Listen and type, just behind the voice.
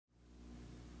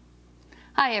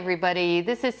Hi everybody,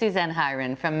 this is Suzanne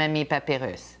Hiron from Mamie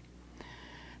Papyrus.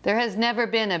 There has never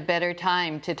been a better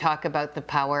time to talk about the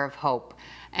power of hope,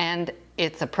 and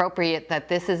it's appropriate that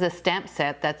this is a stamp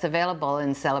set that's available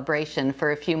in Sale-A-Bration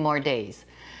for a few more days.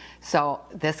 So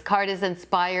this card is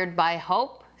inspired by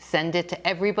hope. Send it to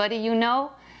everybody you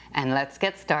know, and let's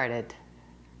get started.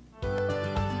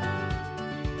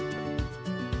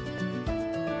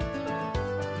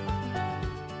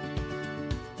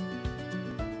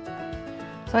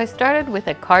 So I started with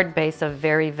a card base of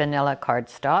very vanilla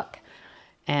cardstock,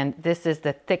 and this is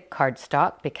the thick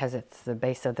cardstock because it's the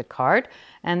base of the card,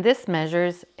 and this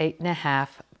measures 8.5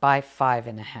 by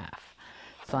 5.5.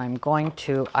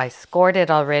 So I scored it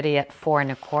already at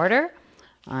 4.25.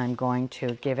 I'm going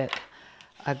to give it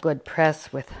a good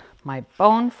press with my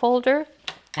bone folder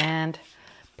and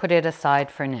put it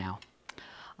aside for now.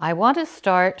 I want to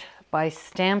start by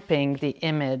stamping the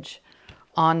image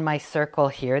on my circle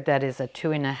here. That is a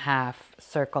 2.5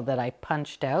 circle that I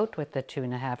punched out with the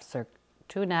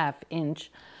 2.5 inch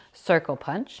circle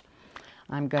punch.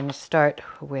 I'm going to start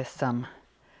with some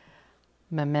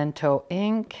Memento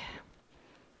ink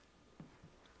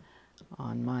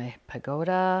on my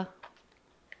pagoda,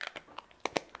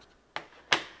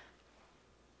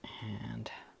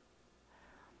 and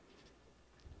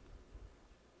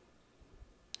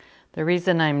the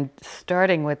reason I'm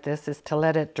starting with this is to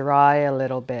let it dry a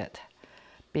little bit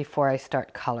before I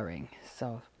start coloring.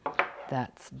 So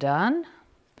that's done.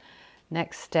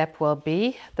 Next step will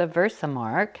be the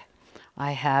Versamark.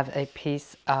 I have a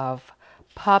piece of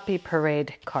Poppy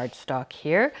Parade cardstock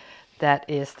here that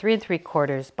is 3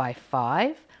 3/4 by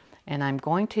 5, and I'm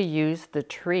going to use the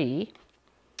tree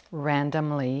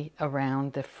randomly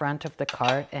around the front of the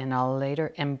card, and I'll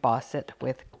later emboss it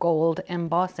with gold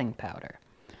embossing powder.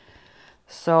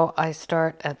 So I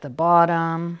start at the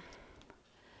bottom,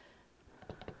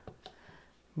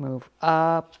 move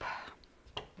up,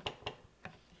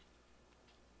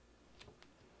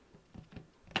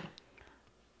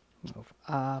 move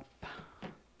up.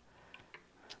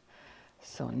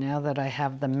 So now that I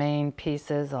have the main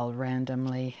pieces, I'll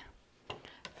randomly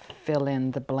fill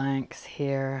in the blanks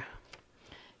here.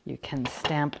 You can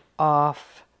stamp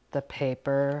off the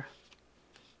paper.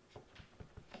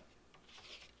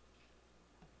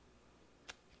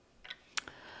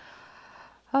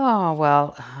 Oh,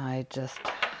 well, I just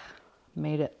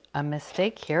made a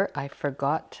mistake here. I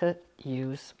forgot to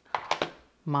use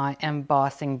my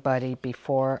embossing buddy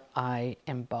before I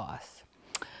emboss.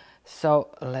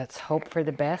 So let's hope for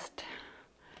the best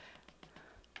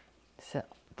so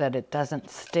that it doesn't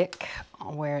stick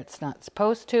where it's not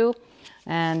supposed to,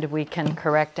 and we can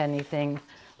correct anything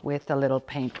with a little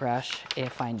paintbrush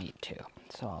if I need to.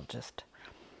 So I'll just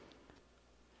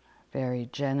very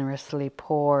generously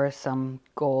pour some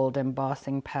gold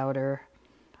embossing powder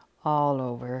all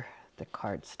over the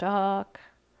cardstock.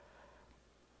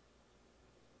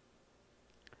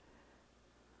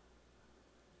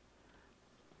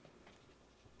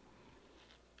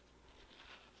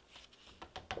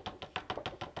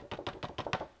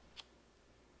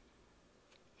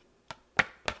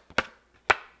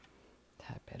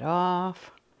 Tap it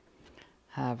off,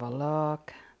 have a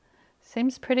look.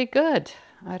 Seems pretty good.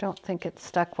 I don't think it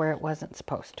stuck where it wasn't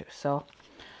supposed to, so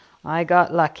I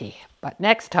got lucky. But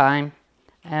next time,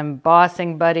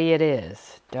 embossing buddy it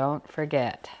is. Don't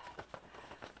forget.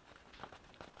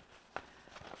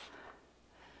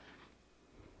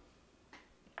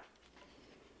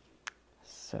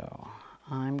 So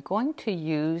I'm going to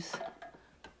use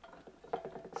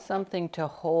something to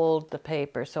hold the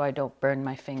paper so I don't burn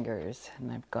my fingers.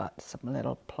 And I've got some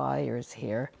little pliers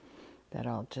here that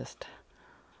I'll just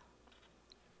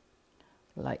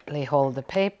lightly hold the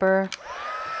paper,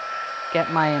 get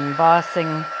my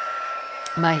embossing,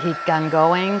 my heat gun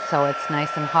going so it's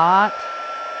nice and hot.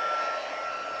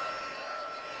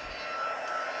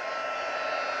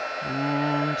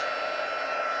 And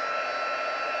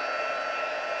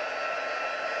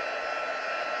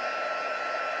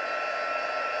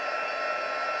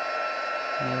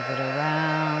move it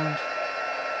around.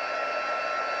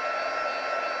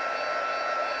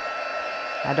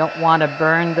 I don't want to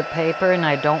burn the paper and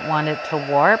I don't want it to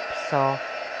warp, so I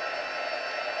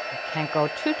can't go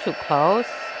too close.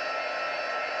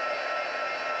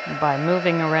 By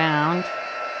moving around,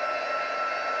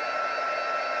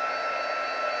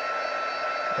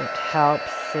 it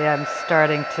helps. See, I'm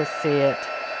starting to see it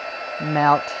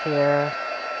melt here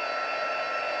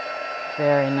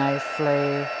very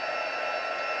nicely.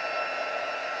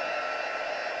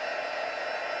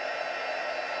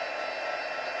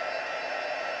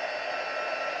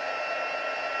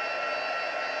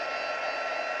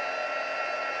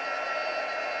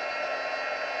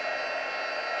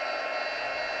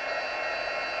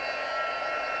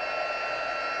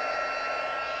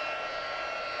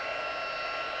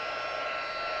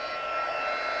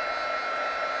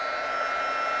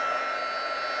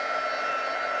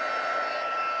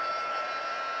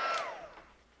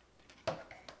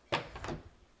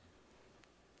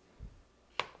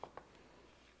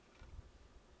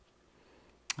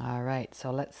 So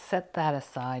let's set that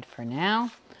aside for now.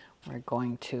 We're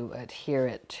going to adhere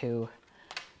it to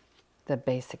the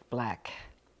basic black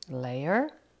layer.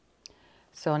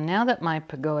 So now that my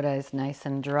pagoda is nice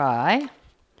and dry,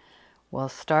 we'll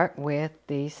start with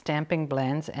the stamping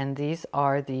blends, and these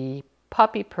are the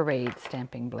Poppy Parade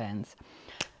stamping blends.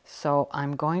 So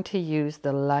I'm going to use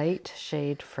the light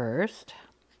shade first.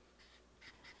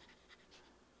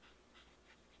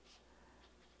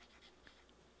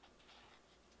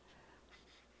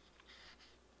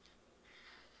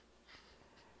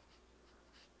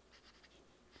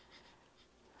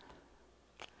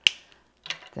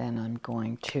 Then I'm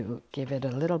going to give it a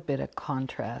little bit of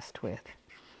contrast with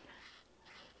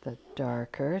the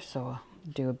darker, so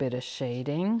do a bit of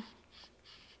shading.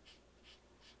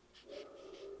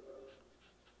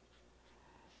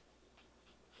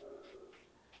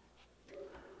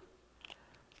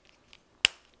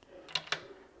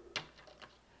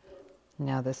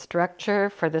 Now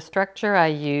for the structure I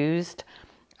used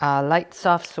light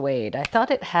soft suede. I thought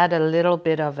it had a little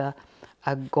bit of a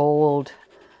gold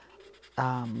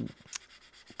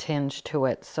tinge to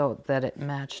it so that it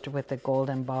matched with the gold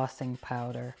embossing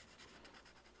powder.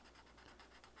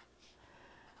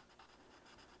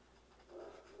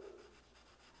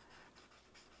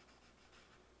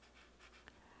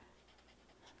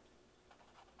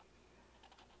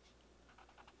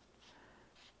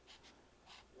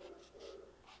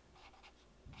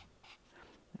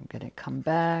 I'm going to come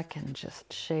back and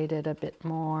just shade it a bit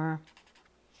more.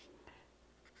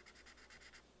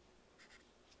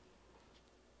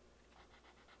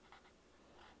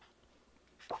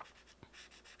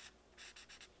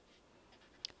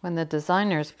 When the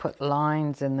designers put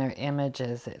lines in their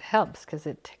images, it helps because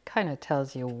it kind of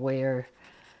tells you where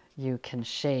you can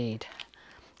shade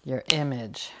your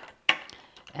image.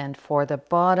 And for the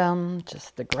bottom,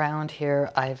 just the ground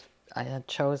here, I had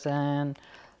chosen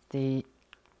the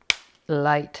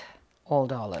light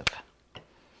Old Olive.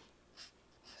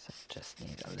 So just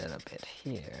need a little bit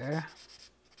here.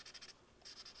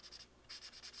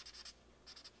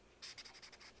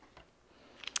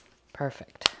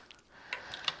 Perfect.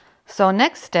 So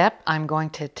next step, I'm going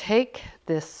to take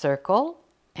this circle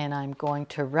and I'm going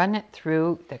to run it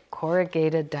through the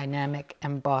corrugated dynamic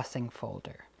embossing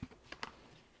folder.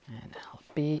 And I'll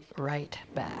be right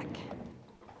back.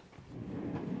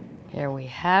 Here we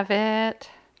have it.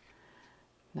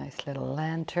 Nice little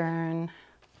lantern.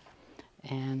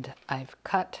 And I've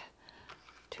cut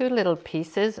two little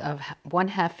pieces of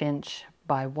 1/2 inch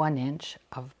by 1 inch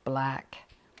of black,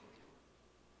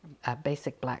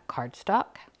 basic black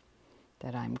cardstock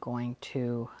that I'm going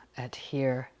to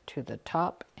adhere to the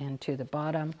top and to the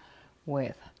bottom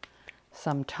with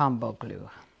some Tombow glue.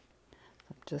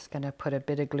 I'm just going to put a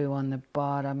bit of glue on the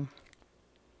bottom.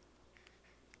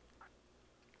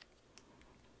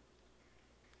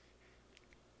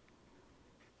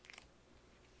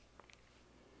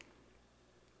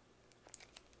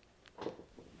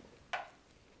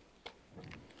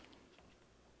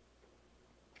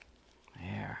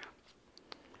 There.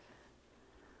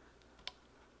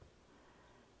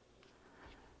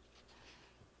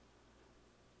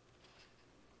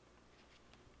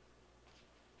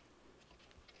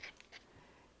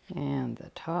 And the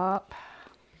top.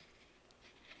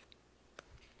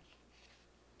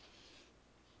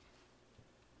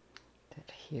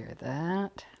 Adhere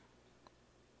that.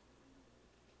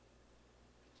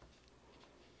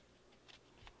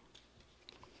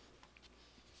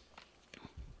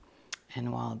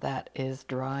 And while that is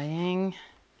drying,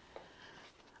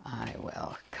 I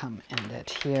will come and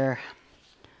adhere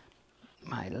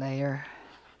my layer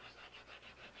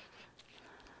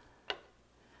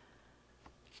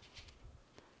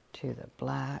to the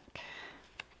black.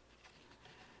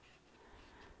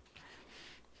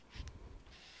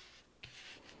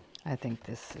 I think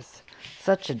this is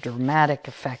such a dramatic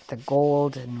effect, the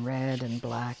gold and red and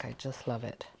black. I just love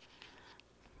it.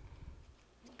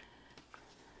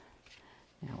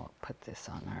 Now we'll put this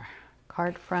on our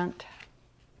card front.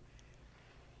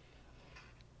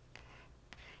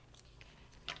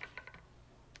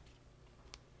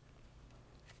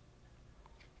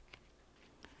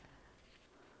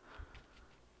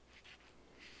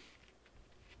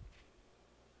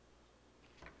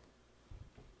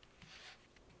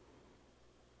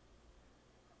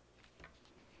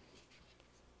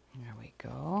 There we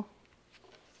go.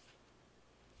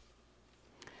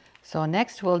 So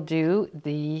next we'll do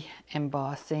the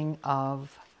embossing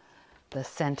of the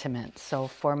sentiment. So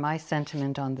for my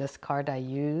sentiment on this card I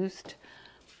used,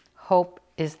 hope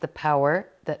is the power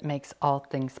that makes all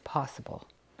things possible.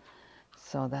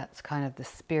 So that's kind of the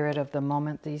spirit of the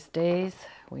moment these days.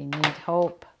 We need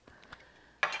hope.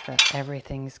 that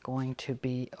everything's going to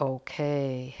be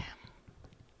okay.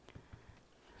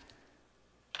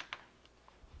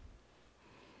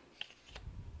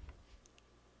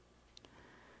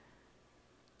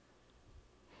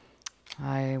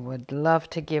 I would love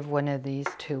to give one of these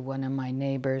to one of my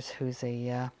neighbors who's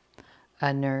a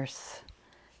nurse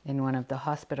in one of the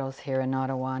hospitals here in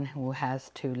Ottawa, who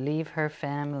has to leave her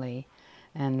family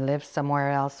and live somewhere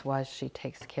else while she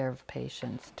takes care of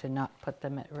patients to not put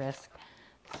them at risk.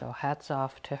 So hats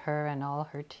off to her and all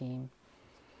her team.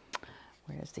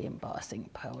 Where's the embossing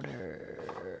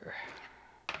powder?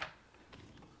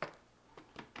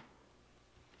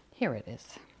 Here it is.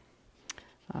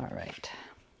 All right.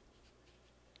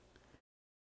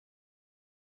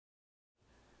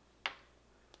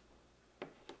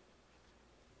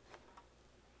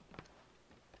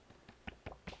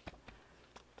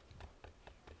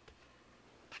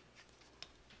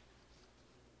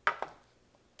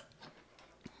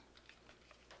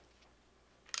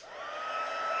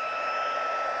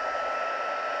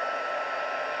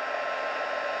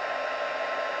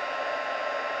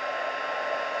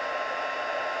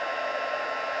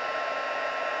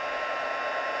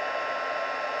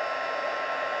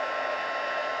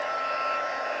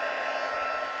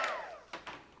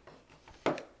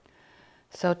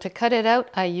 So to cut it out,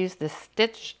 I use the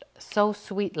Stitched So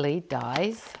Sweetly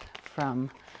dies from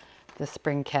the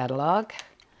spring catalog,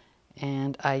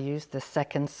 and I used the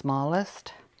second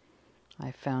smallest. I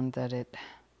found that it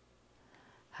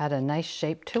had a nice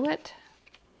shape to it.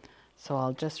 So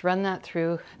I'll just run that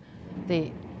through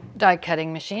the die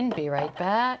cutting machine. Be right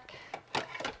back.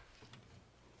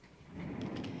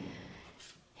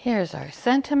 Here's our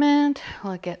sentiment.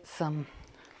 We'll get some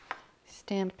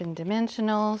Stampin'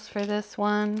 Dimensionals for this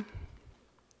one.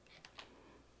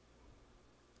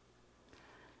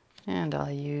 And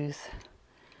I'll use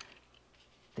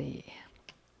the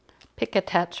pick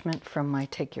attachment from my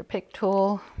Take Your Pick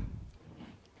tool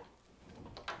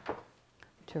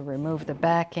to remove the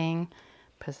backing,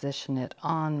 position it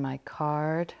on my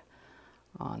card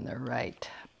on the right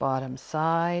bottom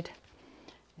side,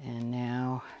 and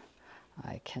now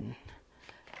I can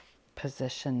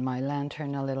position my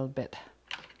lantern a little bit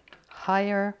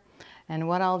higher. And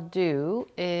what I'll do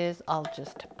is I'll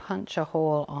just punch a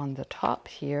hole on the top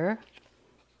here.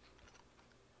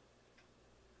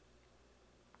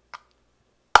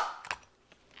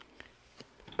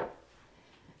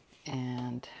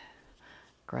 And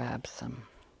grab some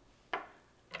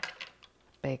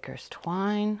baker's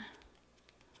twine.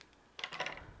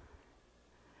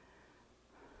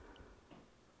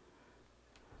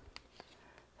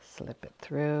 Slip it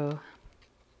through.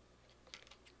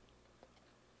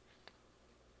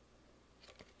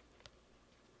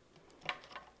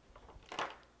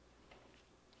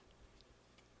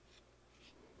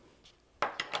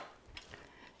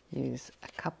 Use a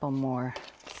couple more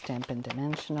Stampin'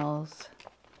 Dimensionals.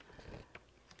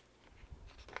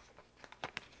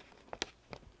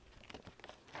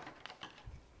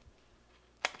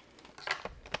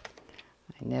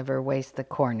 I never waste the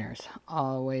corners,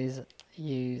 always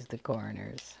use the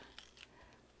corners.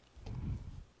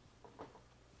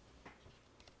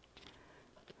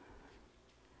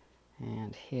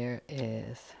 And here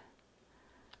is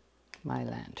my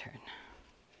lantern.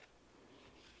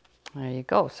 There you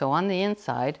go. So on the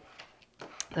inside,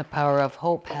 the Power of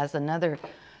Hope has another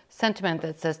sentiment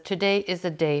that says, today is a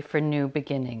day for new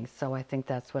beginnings. So I think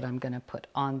that's what I'm going to put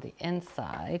on the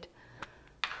inside.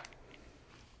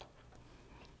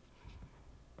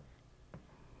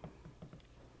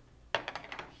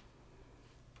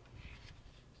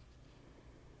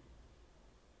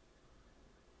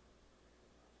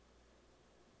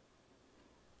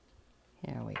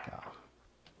 Here we go.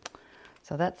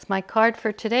 So that's my card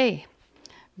for today.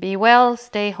 Be well,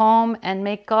 stay home, and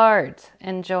make cards.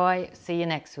 Enjoy. See you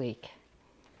next week.